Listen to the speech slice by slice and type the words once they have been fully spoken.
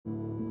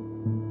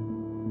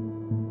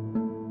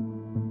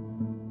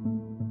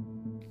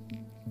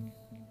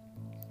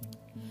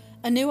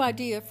A new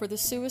idea for the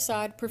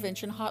Suicide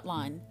Prevention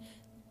Hotline.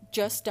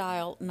 Just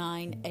dial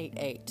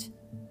 988.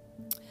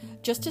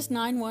 Just as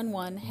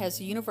 911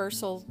 has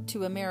universal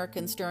to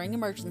Americans during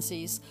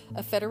emergencies,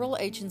 a federal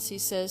agency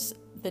says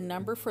the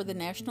number for the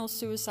National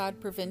Suicide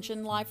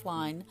Prevention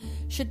Lifeline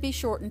should be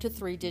shortened to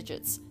 3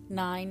 digits,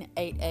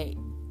 988.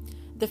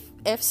 The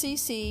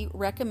FCC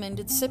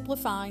recommended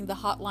simplifying the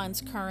hotline's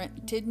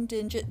current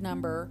 10-digit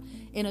number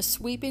in a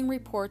sweeping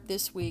report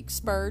this week,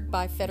 spurred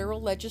by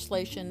federal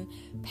legislation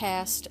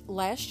passed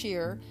last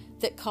year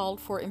that called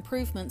for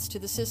improvements to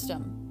the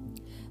system.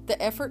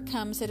 The effort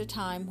comes at a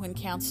time when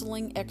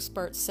counseling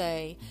experts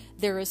say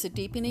there is a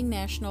deepening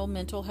national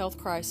mental health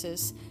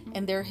crisis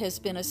and there has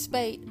been a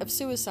spate of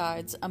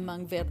suicides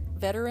among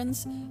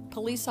veterans,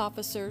 police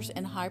officers,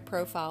 and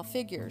high-profile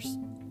figures.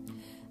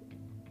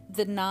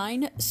 The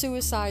 9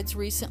 suicides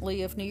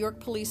recently of New York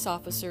police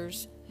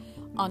officers,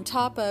 on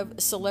top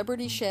of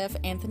celebrity chef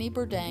Anthony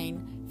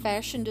Bourdain,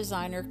 fashion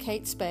designer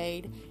Kate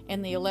Spade,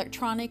 and the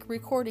electronic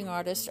recording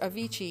artist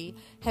Avicii,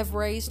 have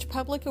raised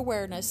public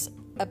awareness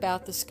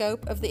about the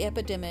scope of the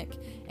epidemic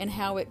and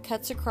how it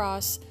cuts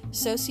across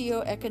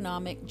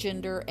socioeconomic,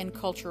 gender, and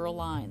cultural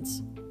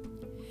lines.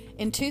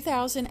 In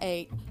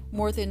 2008,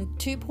 more than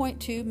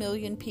 2.2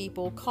 million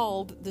people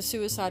called the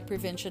Suicide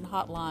Prevention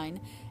Hotline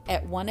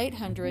at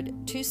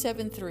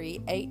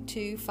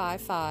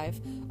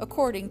 1-800-273-8255,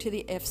 according to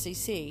the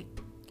FCC.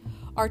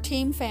 Our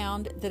team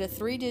found that a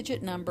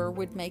 3-digit number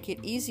would make it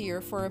easier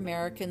for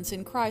Americans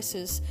in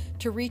crisis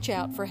to reach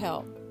out for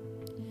help.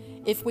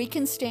 If we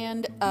can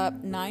stand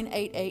up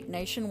 988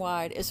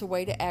 nationwide as a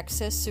way to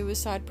access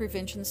suicide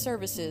prevention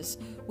services,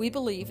 we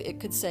believe it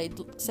could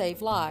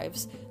save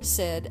lives,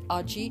 said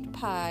Ajit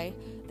Pai,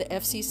 the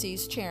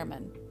FCC's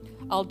chairman.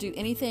 I'll do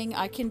anything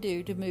I can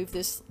do to move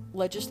this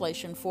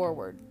legislation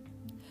forward.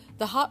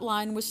 The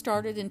hotline was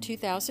started in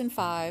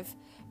 2005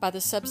 by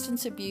the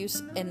Substance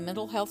Abuse and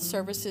Mental Health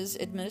Services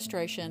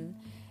Administration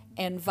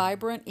and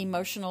Vibrant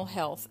Emotional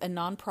Health, a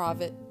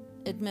nonprofit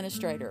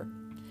administrator.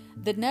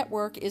 The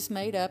network is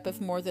made up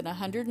of more than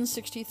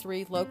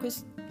 163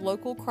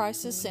 local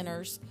crisis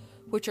centers,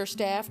 which are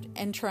staffed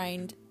and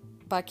trained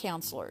by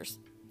counselors.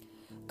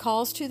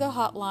 Calls to the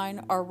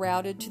hotline are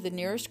routed to the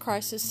nearest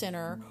crisis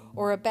center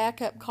or a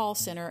backup call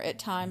center at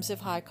times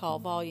of high call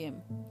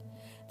volume.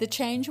 The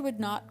change would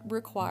not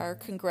require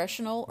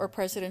congressional or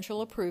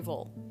presidential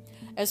approval.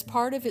 As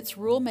part of its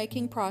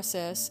rulemaking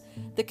process,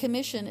 the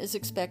Commission is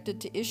expected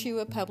to issue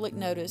a public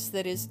notice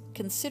that is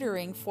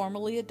considering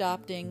formally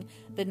adopting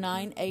the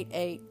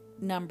 988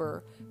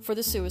 number for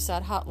the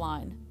suicide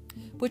hotline,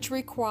 which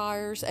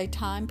requires a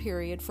time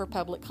period for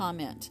public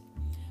comment.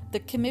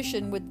 The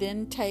Commission would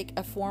then take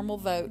a formal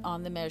vote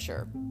on the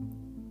measure.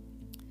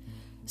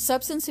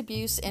 Substance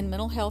Abuse and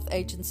Mental Health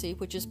Agency,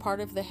 which is part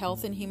of the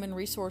Health and Human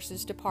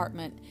Resources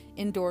Department,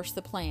 endorsed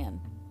the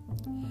plan,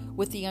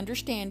 with the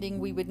understanding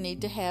we would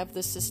need to have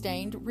the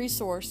sustained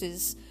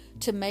resources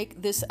to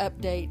make this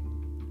update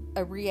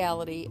a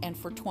reality and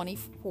for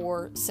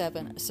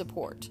 24/7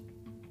 support.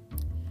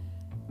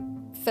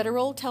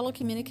 Federal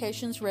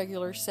telecommunications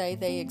regulators say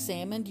they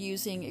examined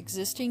using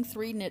existing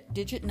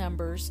 3-digit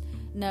numbers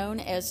known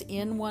as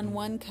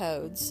N11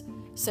 codes,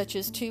 such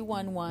as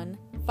 211,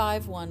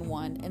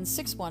 511, and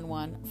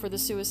 611 for the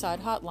suicide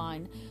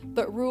hotline,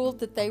 but ruled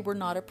that they were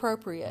not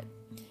appropriate.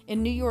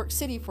 In New York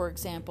City, for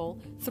example,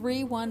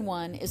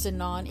 311 is a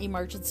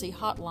non-emergency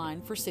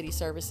hotline for city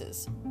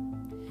services.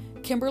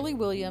 Kimberly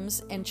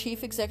Williams, and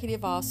Chief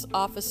Executive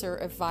Officer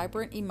of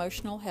Vibrant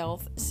Emotional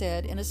Health,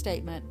 said in a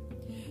statement,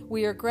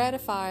 "We are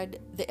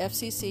gratified the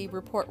FCC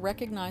report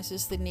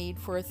recognizes the need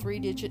for a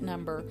 3-digit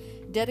number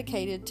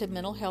dedicated to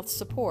mental health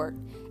support,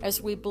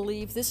 as we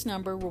believe this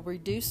number will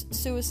reduce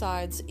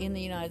suicides in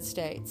the United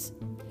States.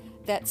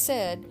 That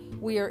said,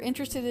 we are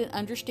interested in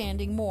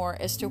understanding more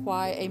as to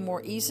why a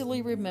more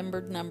easily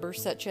remembered number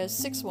such as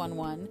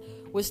 611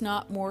 was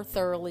not more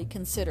thoroughly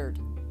considered.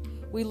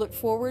 We look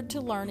forward to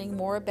learning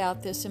more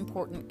about this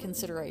important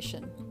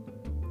consideration."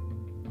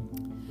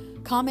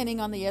 Commenting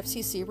on the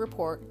FCC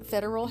report,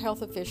 federal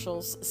health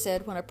officials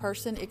said when a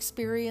person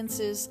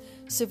experiences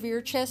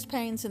severe chest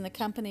pains in the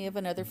company of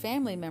another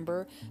family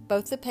member,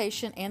 both the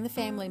patient and the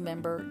family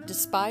member,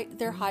 despite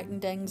their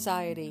heightened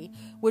anxiety,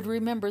 would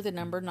remember the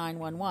number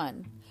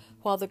 911.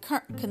 While the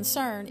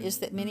concern is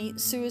that many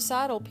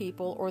suicidal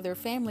people or their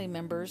family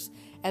members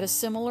at a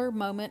similar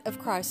moment of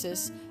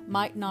crisis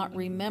might not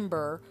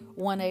remember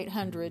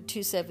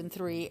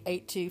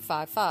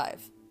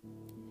 1-800-273-8255,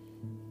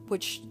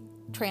 which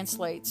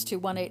translates to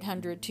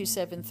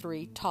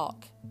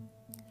 1-800-273-TALK.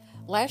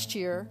 Last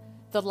year,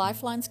 the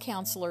Lifeline's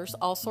counselors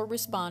also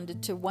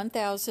responded to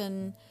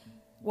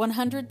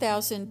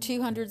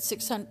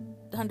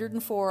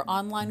 100,204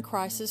 online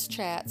crisis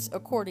chats,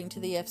 according to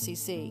the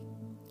FCC.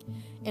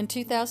 In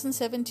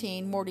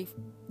 2017, more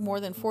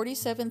than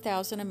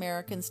 47,000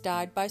 Americans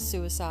died by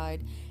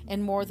suicide,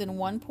 and more than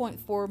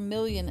 1.4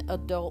 million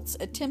adults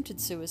attempted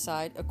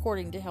suicide,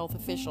 according to health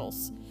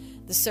officials.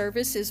 The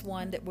service is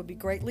one that would be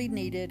greatly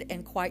needed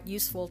and quite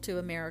useful to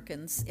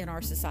Americans in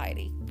our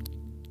society.